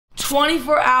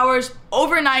24 hours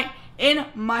overnight in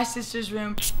my sister's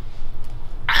room.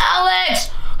 Alex!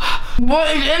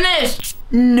 What is in this?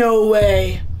 No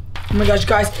way. Oh my gosh,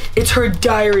 guys, it's her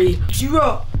diary. She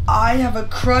wrote, I have a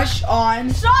crush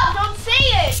on... Stop, don't say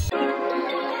it!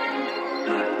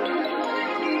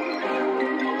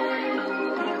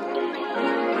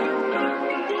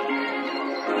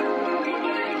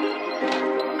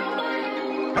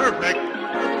 Perfect.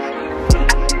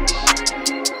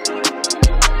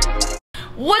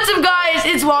 What's up, guys?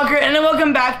 It's Walker, and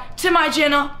welcome back to my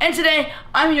channel. And today,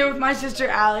 I'm here with my sister,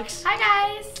 Alex. Hi,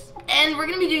 guys. And we're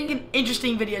gonna be doing an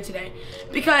interesting video today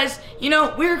because, you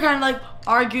know, we were kind of like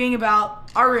arguing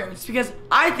about our rooms because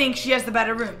I think she has the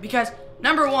better room because,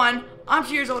 number one, I'm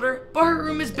 2 years older, but her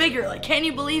room is bigger. Like, can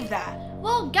you believe that?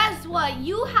 Well, guess what?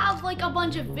 You have like a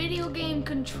bunch of video game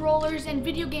controllers and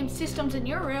video game systems in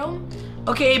your room.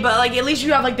 Okay, but like at least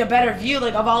you have like the better view,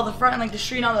 like of all the front, like the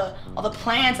street and all the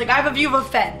plants. Like I have a view of a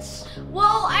fence.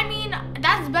 Well, I mean,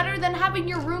 that's better than having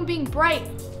your room being bright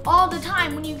all the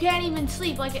time when you can't even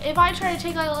sleep. Like if I try to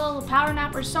take like a little power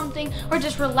nap or something or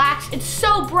just relax, it's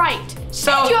so bright.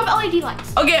 So and you have LED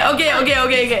lights.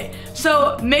 Okay.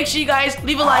 So make sure you guys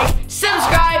leave a like,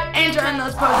 subscribe, and turn on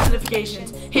those post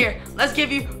notifications. Here, let's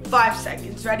give you 5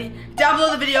 seconds. Ready? Down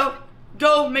below the video,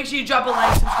 go make sure you drop a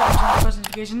like, subscribe, turn on post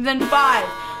notifications. Then 5,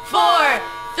 4,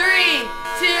 3,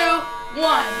 2,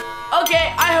 1.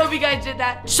 Okay, I hope you guys did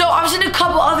that. So I've seen a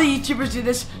couple other YouTubers do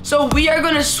this. So we are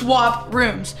gonna swap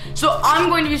rooms. So I'm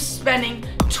going to be spending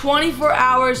 24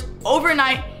 hours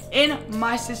overnight in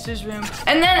my sister's room.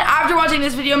 And then after watching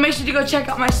this video, make sure to go check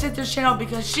out my sister's channel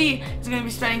because she is gonna be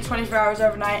spending 24 hours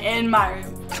overnight in my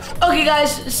room. Okay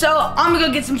guys, so I'm gonna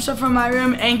go get some stuff from my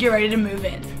room and get ready to move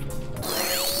in.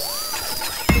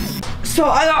 So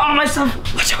I got all my stuff,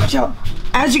 watch out.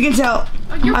 As you can tell,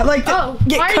 I like to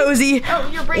get cozy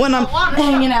when I'm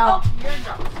hanging out.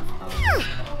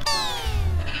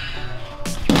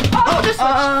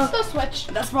 The switch.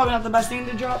 That's probably not the best thing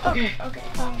to drop. Okay.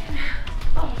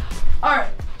 Alright,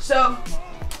 so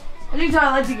as you can tell,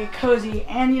 I like to get cozy,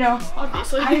 and you know,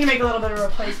 Obviously. I need to make a little bit of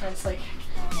replacements, like.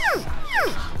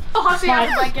 Oh, Huxley has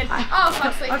a blanket. Oh,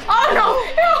 Huxley. Oh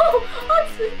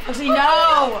no! Huxley,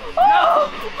 no!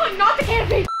 Oh, not the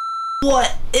canopy.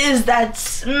 What is that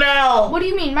smell? What do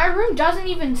you mean? My room doesn't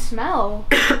even smell.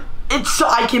 It's so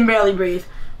I can barely breathe.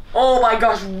 Oh my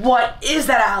gosh, what is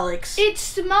that, Alex? It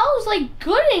smells like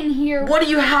good in here. What do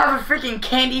you have? A freaking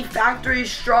candy factory,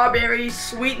 strawberries,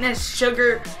 sweetness,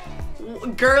 sugar,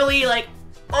 girly, like,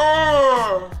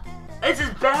 oh, this is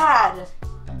bad.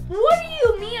 What do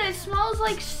you mean? It smells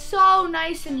like so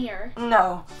nice in here.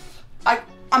 No, I'm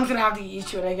gonna have to get used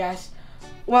to it, I guess.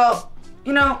 Well,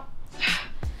 you know,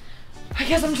 I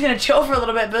guess I'm just gonna chill for a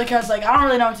little bit because like I don't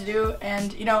really know what to do,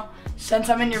 and you know, since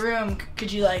I'm in your room,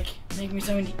 could you like make me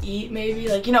something to eat maybe?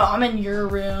 Like, you know, I'm in your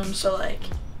room, so like,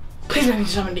 please make me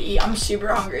something to eat. I'm super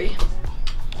hungry.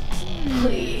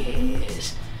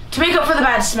 Please. To make up for the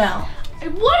bad smell.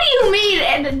 What do you mean?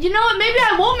 And you know what? Maybe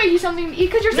I won't make you something to eat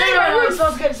because you're saying my No, room. it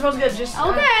smells good. It smells good. Just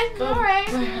Okay, go. all right.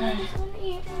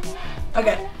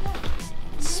 Okay.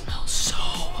 It smells so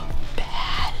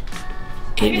bad.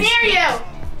 I can hear you.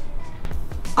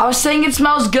 I was saying it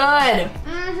smells good.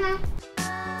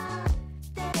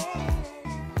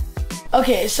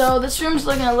 Okay, so this room's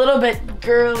looking a little bit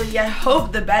girly. I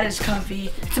hope the bed is comfy.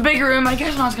 It's a bigger room. I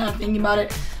guess when I was kind of thinking about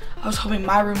it, I was hoping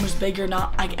my room was bigger,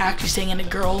 not like actually staying in a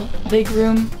girl big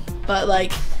room. But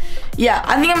like, yeah,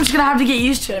 I think I'm just gonna have to get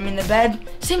used to it. I mean, the bed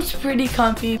seems pretty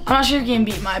comfy. I'm not sure if you can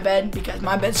beat my bed because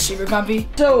my bed's super comfy.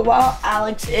 So while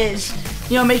Alex is,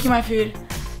 you know, making my food,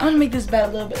 I'm gonna make this bed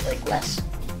a little bit like less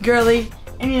girly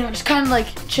and, you know, just kind of like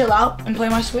chill out and play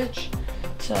my Switch.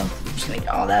 So I'm just gonna get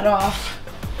all that off.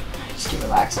 Just get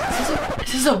relaxed.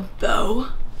 This is a bow.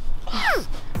 Oh,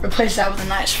 replace that with a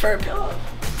nice fur pillow.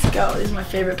 Let's go. This is my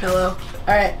favorite pillow.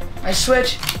 All right, my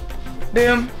Switch.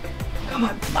 Boom.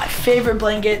 Got my favorite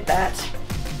blanket that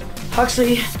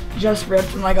Huxley just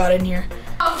ripped when I got in here.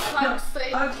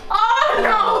 Huxley. Oh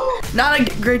no! Not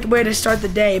a great way to start the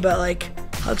day, but like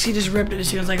Huxley just ripped it as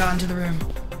soon as I got into the room.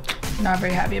 Not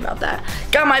very happy about that.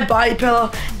 Got my body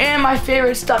pillow and my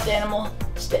favorite stuffed animal,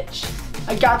 Stitch.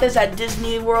 I got this at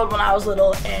Disney World when I was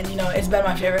little, and you know, it's been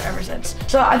my favorite ever since.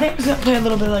 So I think I'm just gonna play a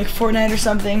little bit of like Fortnite or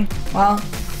something while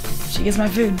she gets my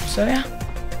food, so yeah.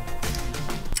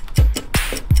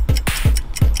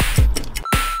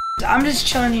 I'm just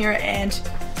chilling here, and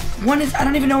I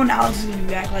don't even know when Alex is gonna be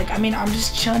back. Like, I mean, I'm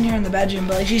just chilling here in the bedroom,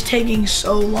 but like she's taking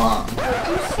so long. What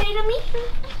did you say to me?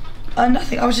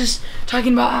 Nothing. I was just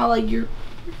talking about how like you're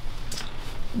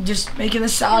just making the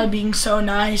salad being so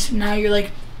nice, and now you're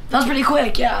like That was pretty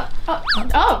quick, yeah.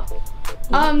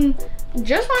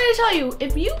 Just wanted to tell you,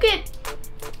 if you get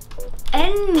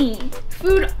any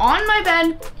food on my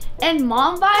bed and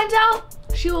mom finds out,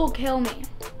 she will kill me.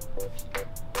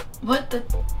 What the?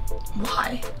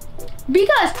 Why?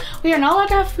 Because we are not allowed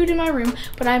to have food in my room,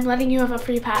 but I'm letting you have a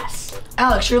free pass.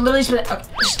 Alex, you're literally spilling. Okay,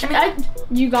 just give me.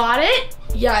 You got it?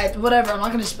 Yeah, whatever. I'm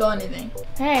not gonna spill anything.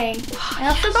 Hey, I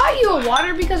also got you a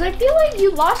water because I feel like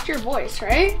you lost your voice,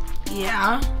 right?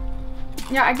 Yeah.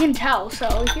 Yeah, I can tell.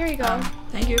 So here you go.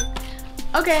 Thank you.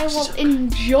 Okay, well,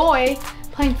 enjoy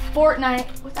playing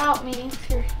Fortnite without me.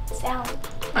 Your salad.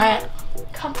 All right.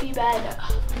 Comfy bed.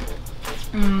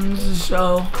 This is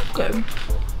so good.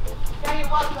 Yeah, you're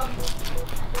welcome.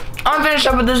 I'm gonna finish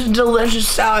up with this delicious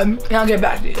salad, and I'll get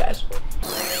back to you guys.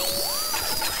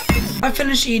 I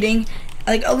finished eating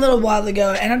like a little while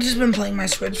ago, and I've just been playing my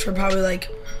Switch for probably like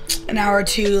an hour or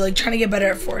two, like trying to get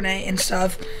better at Fortnite and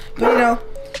stuff. But you know,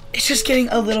 it's just getting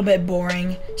a little bit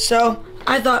boring. So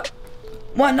I thought,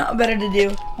 what not better to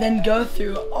do than go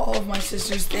through all of my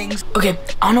sister's things. Okay,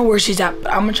 I don't know where she's at,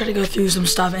 but I'm gonna try to go through some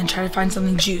stuff and try to find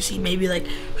something juicy, maybe like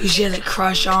who she has a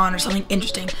crush on or something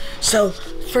interesting. So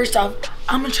first off,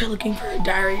 I'm gonna try looking for her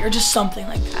diary or just something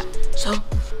like that. So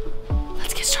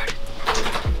let's get started.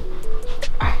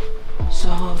 All right,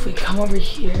 so if we come over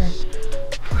here,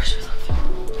 where should we look through?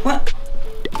 What?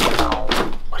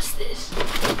 What is this?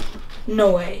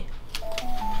 No way.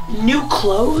 New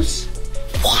clothes?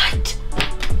 What?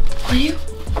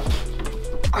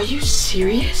 Are you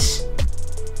serious?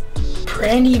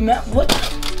 Brandy, what?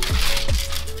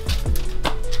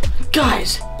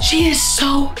 Guys, she is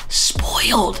so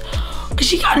spoiled. Cause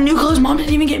she got new clothes. Mom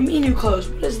didn't even get me new clothes.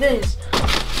 What is this?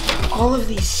 All of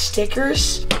these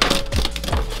stickers.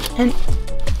 And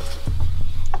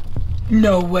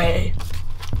no way.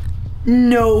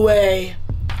 No way.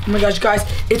 Oh my gosh, guys,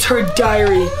 it's her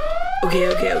diary. Okay.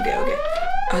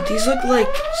 These look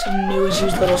like some new and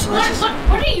used little. So let's just.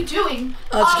 What are you doing?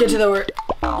 Let's get to the word.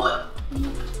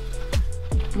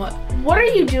 What? What are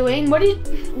you doing? Why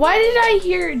did I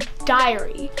hear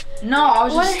diary? No, I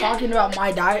was just talking about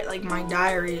my diary, like my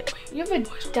diary. You have a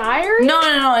diary? No.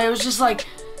 It was just like,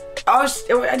 I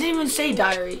didn't even say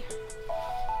diary.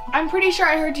 I'm pretty sure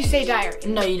I heard you say diary.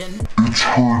 No, you didn't. It's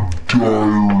her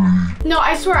diary. No,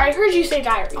 I swear I heard you say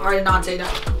diary. I did not say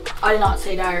diary. I did not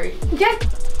say diary.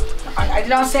 Yes. I did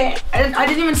not say. I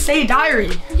didn't even say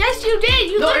diary. Yes, you did.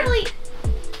 You literally.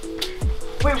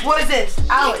 Wait, what is this,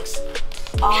 Alex?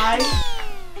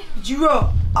 You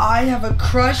wrote, I have a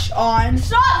crush on.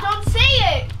 Stop! Don't say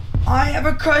it. I have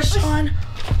a crush on.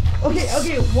 Okay.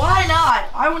 Why not?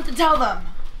 I want to tell them.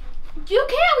 You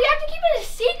can't. We have to keep it a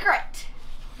secret.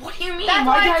 What do you mean? That's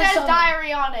why it says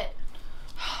diary on it.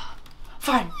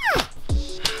 Fine.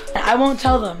 I won't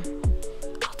tell them.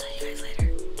 I'll tell you guys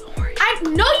later. Don't worry.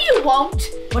 No, you won't.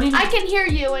 What do you mean? I can hear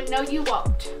you, and no, you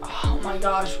won't. Oh my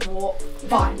gosh. Well,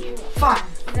 fine. No.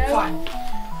 Fine.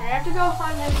 I have to go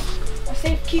find a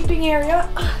safekeeping area.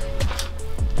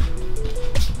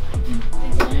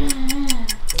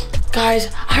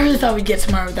 Guys, I really thought we'd get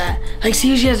somewhere with that. Like, see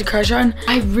who she has a crush on?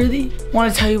 I really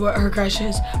want to tell you what her crush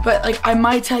is. But, like, I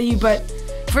might tell you, but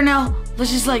for now,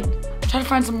 let's just, like, try to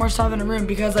find some more stuff in her room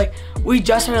because, like, we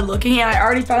just started looking and I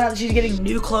already found out that she's getting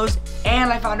new clothes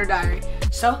and I found her diary.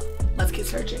 So, let's get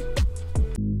searching.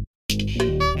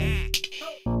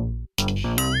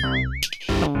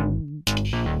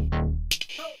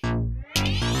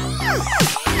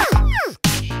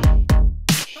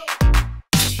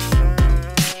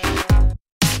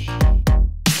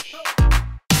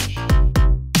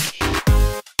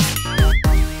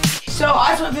 So I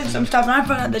just went through some stuff and I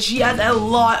found out that she has a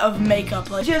lot of makeup.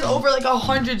 Like she has over like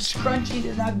 100 scrunchies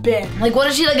in that bin. Like what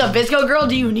is she, like a visco girl?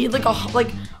 Do you need like a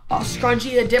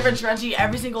scrunchie, a different scrunchie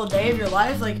every single day of your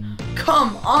life? Like,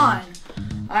 come on.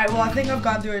 Alright, well I think I've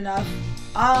gone through enough.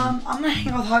 I'm gonna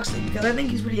hang out with Huxley because I think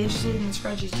he's pretty interested in the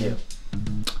scrunchies too.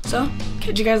 So,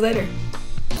 catch you guys later.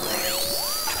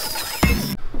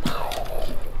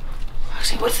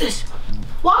 Huxley, what's this?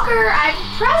 Walker, I have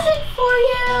a present for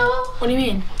you. What do you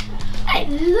mean? Hey,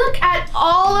 look at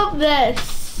all of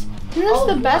this. Isn't this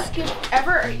the best gift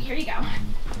ever? Here you go.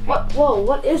 What? Whoa,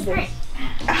 what is this? Right.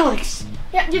 Alex.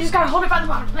 Yeah, you just gotta hold it by the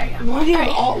bottom. There you go.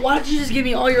 Why don't you just give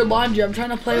me all your laundry? I'm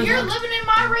trying to play with You're it. living in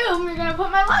my room. You're gonna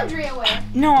put my laundry away.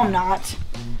 No, I'm not.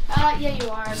 Yeah, you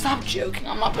are. Stop joking.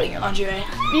 I'm not putting your laundry away.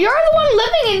 You're the one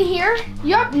living in here.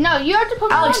 You have to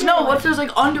put my Alex, laundry no. away. What if there's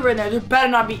like underwear in there? There better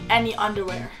not be any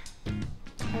underwear. I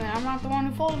mean, I'm not the one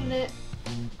who folded it.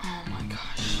 Oh my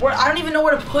gosh. I don't even know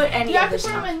where to put any You of have to this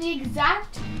put them stuff. in the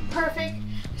exact perfect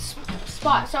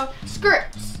spot. So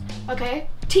skirts, okay?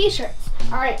 T-shirts,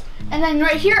 All right, and then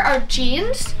right here are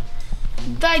jeans,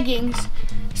 leggings,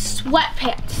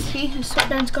 sweatpants. See, the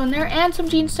sweatpants go in there, and some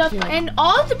jean stuff, and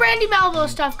all of the Brandy Melville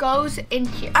stuff goes in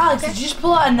here. Alex, did you just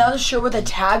pull out another shirt with a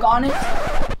tag on it?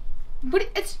 But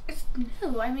it's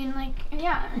new. I mean, like,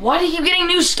 yeah. Why do you keep getting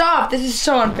new stuff? This is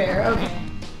so unfair. Okay.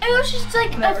 It was just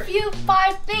like a few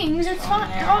 5 things. It's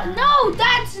fine. Oh, no,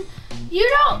 that's you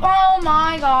don't. Oh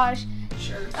my gosh.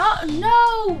 Sure. Oh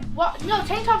no. What? No,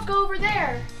 tank tops go over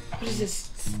there. What is this?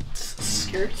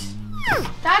 Skirts?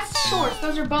 That's shorts.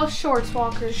 Those are both shorts,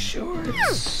 Walker.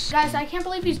 Shorts. Guys, I can't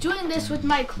believe he's doing this with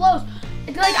my clothes.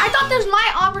 Like, I thought this was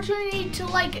my opportunity to,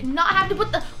 like, not have to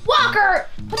put the Walker,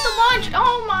 put the lunch.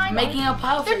 Oh my. Making a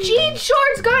pile for the you. jean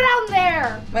shorts go down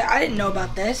there. Wait, I didn't know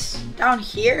about this. Down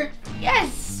here?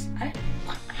 Yes.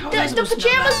 The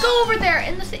pajamas go over there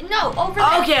in the no over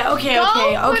there. Okay,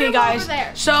 guys. Over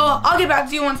there. So I'll get back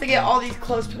to you once I get all these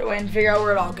clothes put away and figure out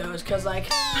where it all goes. Cause like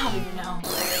I don't even know.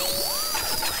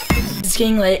 It's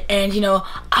getting late, and you know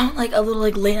I want like a little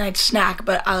like late night snack,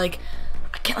 but I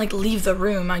can't like leave the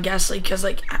room. I guess like cause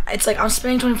like it's like I'm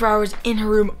spending 24 hours in her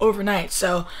room overnight.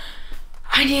 So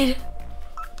I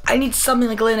need something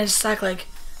like a late night snack. Like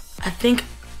I think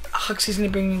Huxley's gonna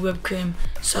bring me whipped cream.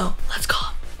 So let's call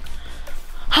him.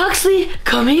 Huxley,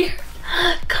 come here.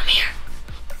 Come here.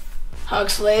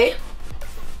 Huxley.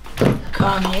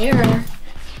 Come here.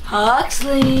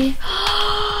 Huxley.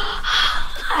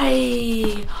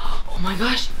 Hi. Oh my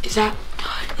gosh,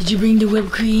 did you bring the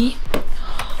whipped cream?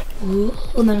 Ooh,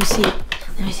 let me see.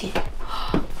 Let me see.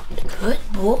 Good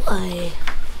boy.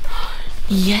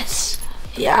 Yes.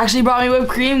 He actually brought me whipped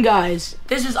cream, guys.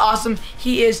 This is awesome.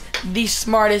 He is the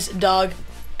smartest dog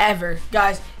ever,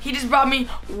 guys. He just brought me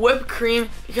whipped cream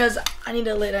because I need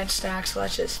a late night snack, so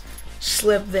let's just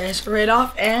slip this right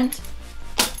off and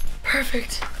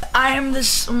perfect. I am the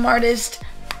smartest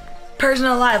person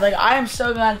alive. Like, I am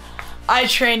so glad I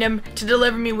trained him to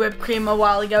deliver me whipped cream a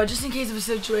while ago just in case of a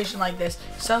situation like this.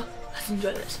 So let's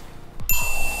enjoy this.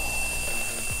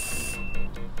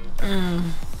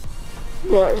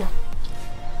 Right.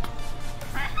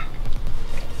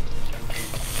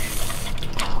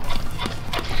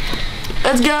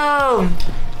 Let's go.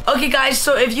 Okay guys,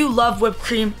 so if you love whipped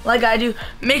cream like I do,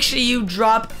 make sure you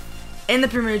drop in the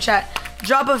premiere chat,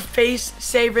 drop a face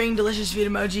savoring delicious food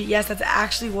emoji. Yes, that's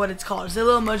actually what it's called. It's a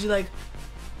little emoji like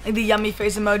the yummy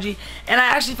face emoji. And I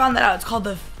actually found that out. It's called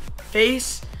the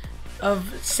face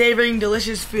of savoring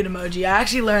delicious food emoji. I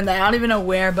actually learned that. I don't even know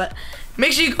where, but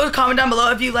make sure you go comment down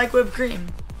below if you like whipped cream.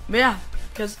 But yeah,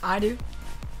 because I do.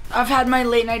 I've had my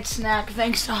late night snack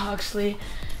thanks to Huxley.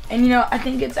 And you know, I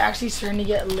think it's actually starting to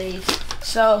get late.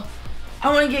 So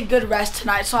I want to get good rest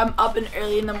tonight. So I'm up and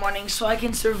early in the morning so I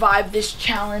can survive this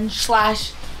challenge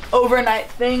 / overnight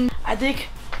thing. I think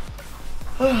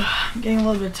I'm getting a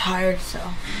little bit tired, so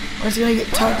we're just gonna get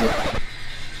talked.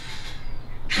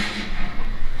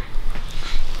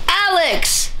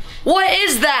 Alex, what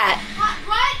is that?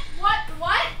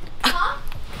 What? Huh?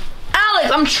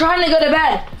 Alex, I'm trying to go to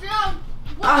bed.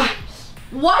 No.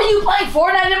 Why are you playing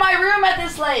Fortnite in my room at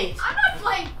this late? I'm not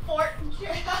playing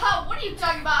Fortnite. What are you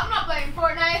talking about? I'm not playing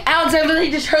Fortnite. Alex, I literally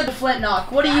just heard the flint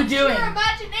knock. What are you doing? Your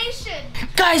imagination.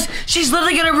 Guys, she's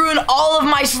literally gonna ruin all of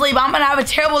my sleep. I'm gonna have a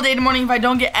terrible day in the morning if I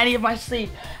don't get any of my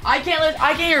sleep. I can't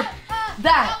hear that.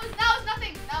 That was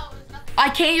nothing. I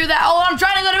can't hear that. Oh, I'm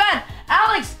trying to go to bed.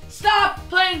 Alex, stop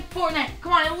playing Fortnite.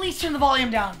 Come on, at least turn the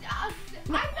volume down. I'm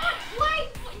not playing.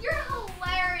 You're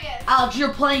hilarious. Alex,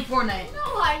 you're playing Fortnite.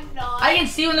 No, I'm not. I can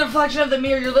see you in the reflection of the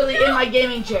mirror. You're literally in my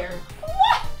gaming chair.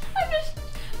 What?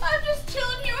 I'm just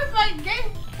chilling here with my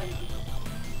game.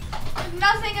 There's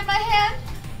nothing in my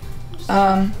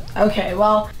hand. Okay,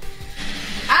 well.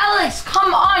 Alex,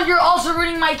 come on. You're also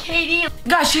ruining my KD.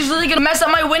 Gosh, she's really gonna mess up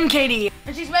my win KD.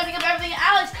 And she's messing up everything.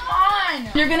 Alex, come on.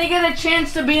 You're gonna get a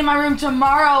chance to be in my room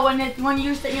tomorrow when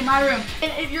you stay in my room.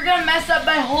 And if you're gonna mess up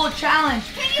my whole challenge.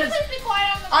 Can you please be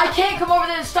quiet on the I can't come over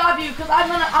there to stop you because I'm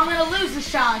gonna lose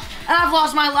this challenge. And I've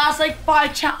lost my last like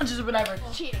 5 challenges or whatever.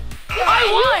 Cheating. I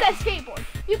won. Use that skateboard.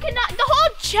 You cannot. The whole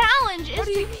challenge is. What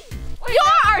do you mean?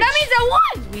 That means I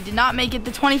won. We did not make it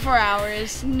the 24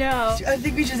 hours. No. I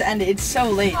think we just ended. It's so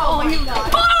late. Oh my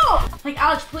God. Oh! Like,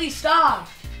 Alex, please stop.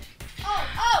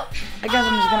 Oh. I guess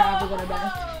I'm just gonna have to go to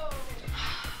bed.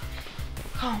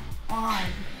 Come on.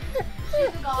 She's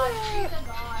a god. She's a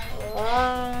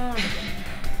god.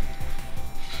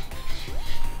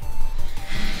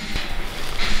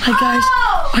 Hi guys,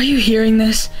 are you hearing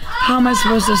this? How am I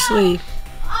supposed to sleep?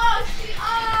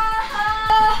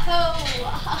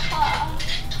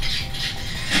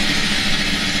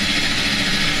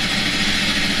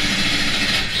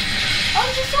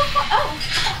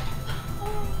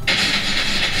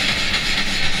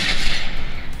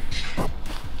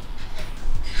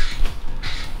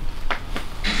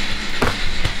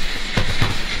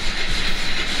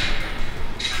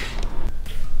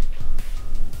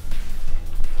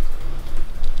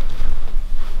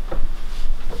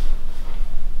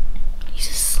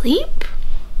 asleep?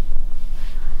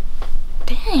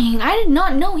 Dang, I did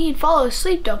not know he'd fall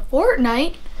asleep to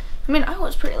Fortnite. I mean, I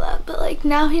was pretty loud, but like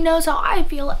now he knows how I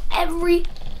feel every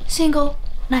single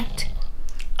night.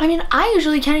 I mean, I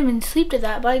usually can't even sleep to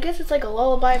that, but I guess it's like a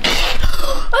lullaby.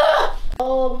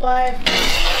 Lullaby.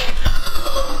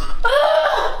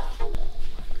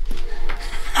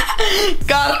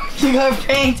 Got him. You got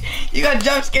pranked. You got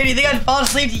jump scared. You think I'd fall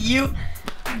asleep to you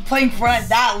playing Fortnite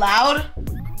that loud?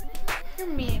 You're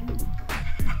mean.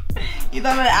 You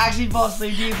thought I'd actually fall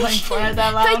asleep to you playing Fortnite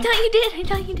that loud? I thought you did. I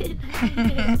thought you did.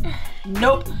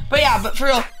 Nope. But yeah, but for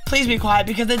real, please be quiet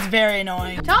because it's very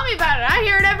annoying. Tell me about it. I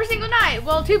hear it every single night.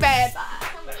 Well, too bad.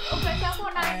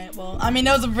 Alright, well, I mean,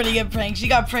 that was a pretty good prank. She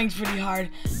got pranked pretty hard.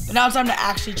 But now it's time to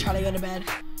actually try to go to bed.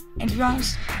 And to be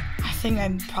honest, I think I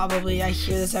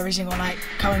hear this every single night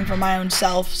coming from my own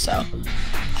self. So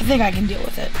I think I can deal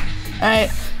with it.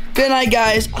 Alright, good night,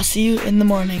 guys. I'll see you in the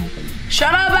morning.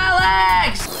 Shut up,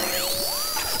 Alex!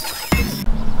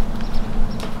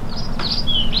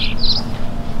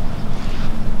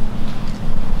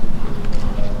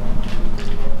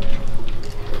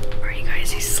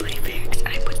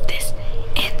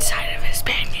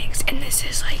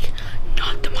 Is like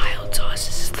not the mild sauce.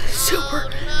 This is the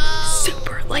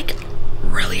super like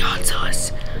really hot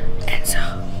sauce. And so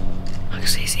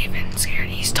Huxley's even scared.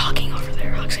 He's talking over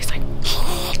there. Huxley's like,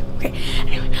 okay.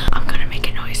 Anyway, I'm gonna make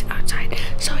a noise outside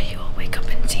so he will wake up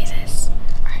and see this.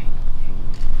 Alright.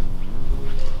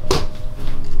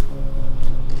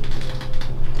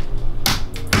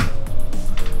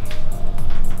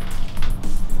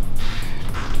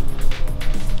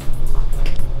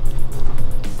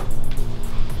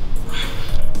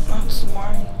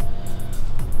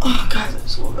 Oh, guys, I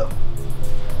just woke up.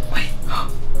 Wait,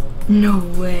 no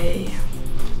way.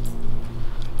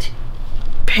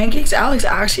 Pancakes? Alex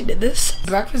actually did this?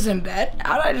 Breakfast in bed?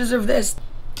 How do I deserve this?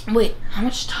 Wait, how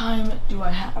much time do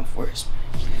I have? Where's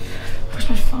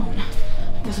my phone?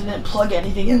 I guess I didn't plug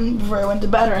anything in before I went to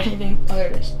bed or anything. Oh,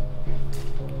 there it is.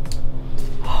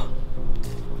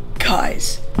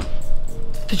 Guys,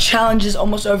 the challenge is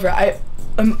almost over. I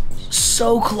am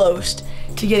so close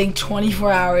to getting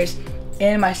 24 hours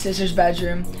in my sister's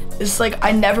bedroom. It's like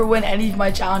I never win any of my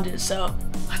challenges, so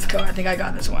let's go. I think I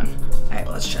got this one. All right,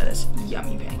 let's try this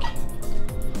yummy pancake.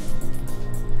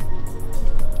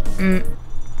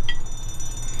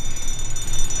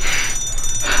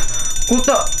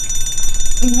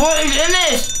 What is in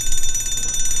this?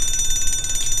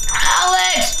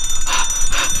 Alex!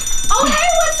 Oh, hey,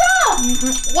 what's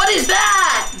up? What is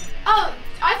that? Oh,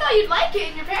 I thought you'd like it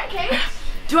in your pancakes.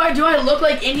 Do I look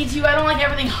like Indy to you? I don't like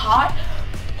everything hot.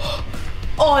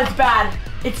 Oh, it's bad.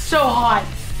 It's so hot.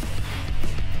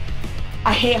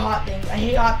 I hate hot things. I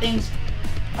hate hot things.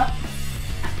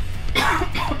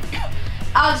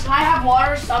 Alex, can I have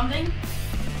water or something?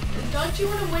 Don't you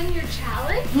want to win your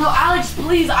challenge? No, Alex,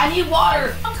 please. I need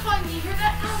water. I'm calling you. Hear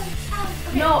that? Alex.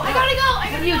 Okay. No, I gotta go.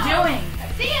 What are you doing?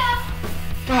 See ya.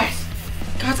 Guys.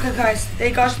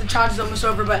 Thank gosh the challenge is almost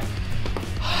over, but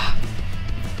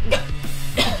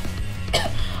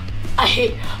I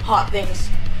hate hot things.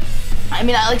 I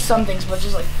mean, I like some things, but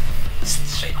just like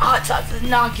straight hot sauce is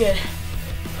not good.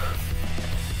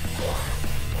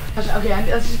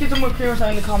 Okay, let's just get some more cream or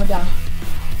something to calm it down.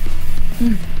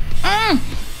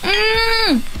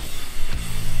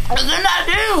 What did I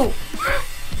do?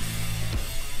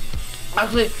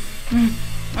 Actually,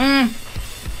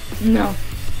 no.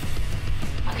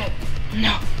 Okay,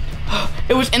 no.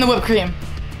 It was in the whipped cream.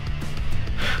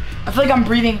 I feel like I'm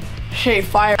breathing straight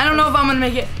fire. I don't know if I'm gonna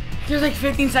make it. There's like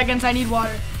 15 seconds, I need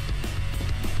water.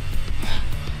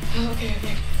 Okay.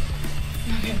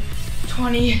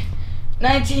 20,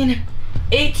 19,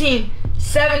 18,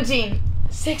 17,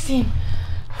 16,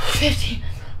 15,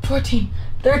 14,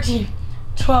 13,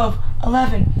 12,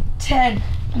 11, 10,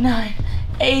 9,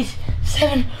 8,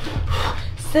 7,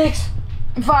 6,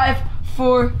 5,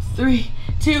 4, 3,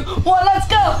 2, 1, let's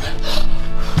go!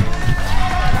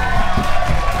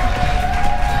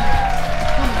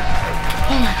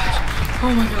 Oh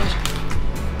my gosh.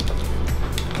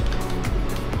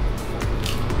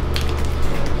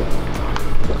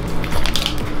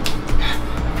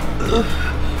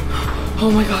 Oh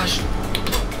my gosh.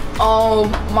 Oh,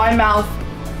 my mouth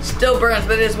still burns,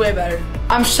 but it is way better.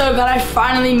 I'm so glad I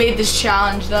finally made this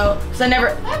challenge though, because I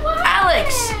never...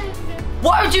 Alex!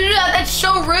 Why would you do that? That's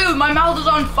so rude. My mouth is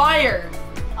on fire.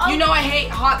 You know I hate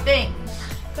hot things.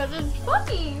 Because it's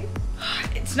funny.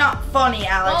 It's not funny,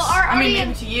 Alex. Well, our I mean, maybe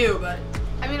audience- to you, but...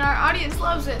 I mean, our audience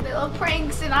loves it. They love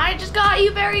pranks, and I just got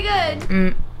you very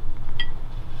good.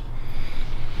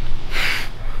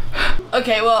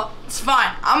 Okay, well, it's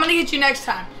fine. I'm gonna get you next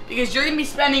time. because you're gonna be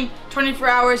spending 24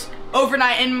 hours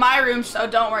overnight in my room, so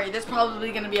don't worry. There's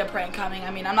probably gonna be a prank coming.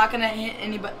 I mean, I'm not gonna hit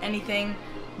anything,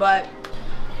 but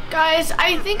guys,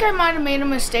 I think I might have made a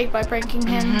mistake by pranking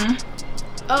him.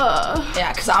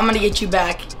 yeah, because I'm gonna get you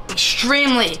back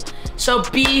extremely. So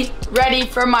be ready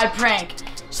for my prank.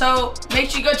 So make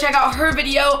sure you go check out her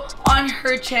video on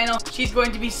her channel. She's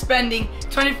going to be spending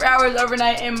 24 hours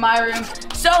overnight in my room.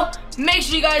 So make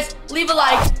sure you guys leave a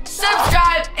like,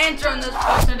 subscribe, and turn on those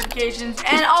post notifications.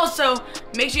 And also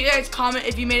make sure you guys comment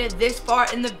if you made it this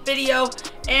far in the video.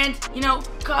 And you know,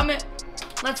 comment,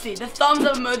 let's see, the thumbs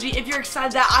up emoji if you're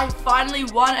excited that I finally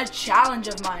won a challenge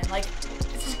of mine. Like,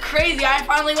 this is crazy. I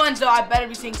finally won, so I better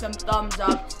be seeing some thumbs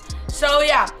up. So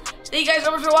yeah, thank you guys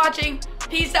so much for watching.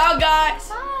 Peace out, guys.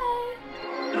 Bye.